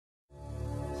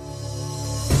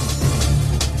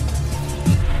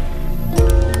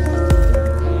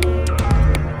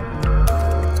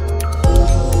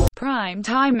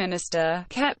prime-time minister,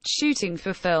 kept shooting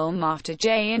for film after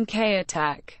J&K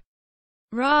attack.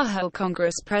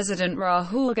 Congress President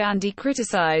Rahul Gandhi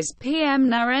criticised PM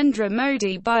Narendra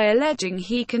Modi by alleging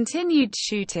he continued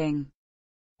shooting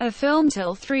a film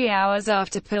till 3 hours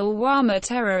after Pulwama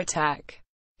terror attack.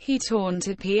 He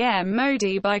taunted PM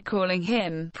Modi by calling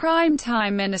him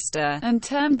prime-time minister, and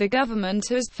termed the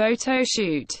government as Photo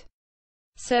Shoot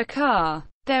Sarkar.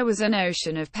 There was an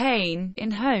ocean of pain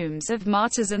in homes of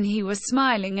martyrs and he was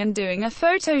smiling and doing a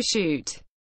photo shoot.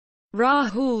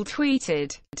 Rahul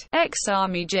tweeted.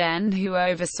 Ex-Army Gen who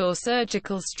oversaw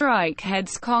surgical strike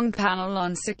heads Cong panel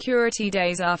on security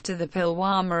days after the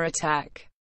Pulwama attack.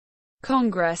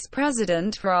 Congress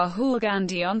President Rahul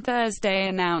Gandhi on Thursday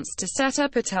announced to set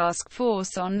up a task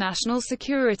force on national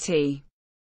security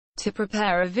to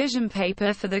prepare a vision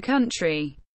paper for the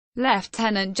country.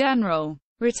 Lieutenant General,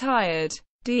 retired,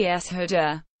 D.S.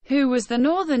 Hooda, who was the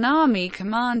Northern Army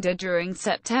commander during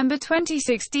September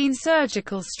 2016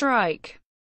 surgical strike,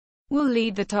 will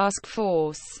lead the task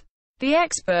force. The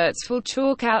experts will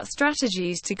chalk out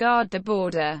strategies to guard the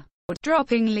border.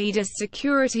 Dropping leaders'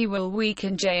 security will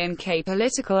weaken J&K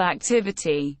political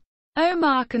activity.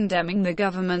 Omar condemning the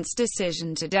government's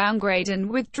decision to downgrade and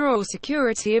withdraw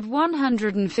security of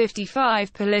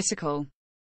 155 political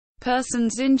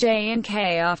persons in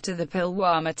J&K after the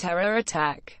Pulwama terror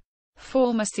attack.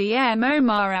 Former CM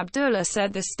Omar Abdullah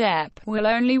said the step will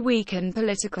only weaken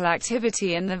political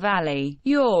activity in the valley.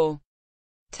 You're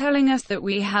telling us that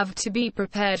we have to be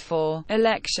prepared for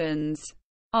elections.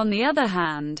 On the other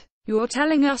hand, you're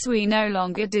telling us we no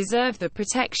longer deserve the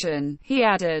protection, he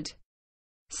added.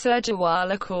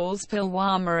 Surjewala calls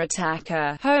Pulwama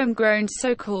attacker homegrown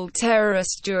so-called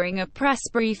terrorist during a press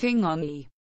briefing on the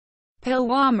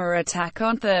Pulwama attack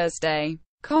on Thursday.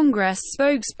 Congress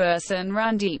spokesperson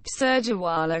Randeep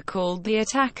Surjewala called the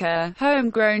attacker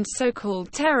homegrown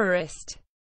so-called terrorist,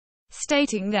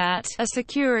 stating that a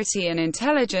security and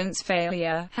intelligence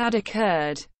failure had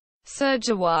occurred.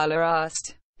 Surjewala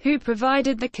asked, who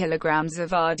provided the kilograms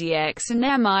of RDX and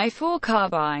Mi-4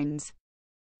 carbines,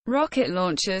 rocket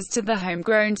launchers to the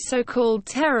homegrown so-called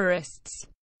terrorists?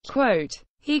 Quote,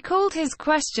 he called his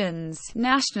questions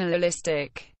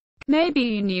nationalistic. Maybe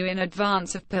you knew in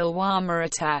advance of Pulwama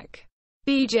attack.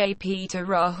 BJP to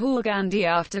Rahul Gandhi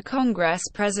after Congress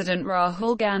President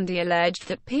Rahul Gandhi alleged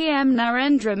that PM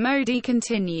Narendra Modi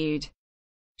continued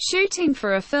shooting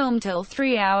for a film till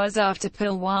 3 hours after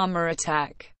Pulwama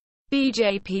attack.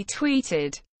 BJP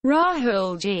tweeted,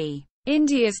 Rahul ji,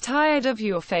 India's tired of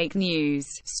your fake news.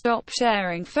 Stop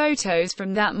sharing photos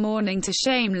from that morning to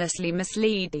shamelessly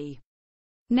mislead the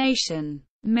nation.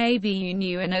 Maybe you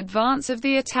knew in advance of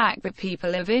the attack but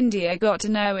people of India got to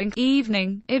know in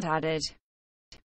evening, it added.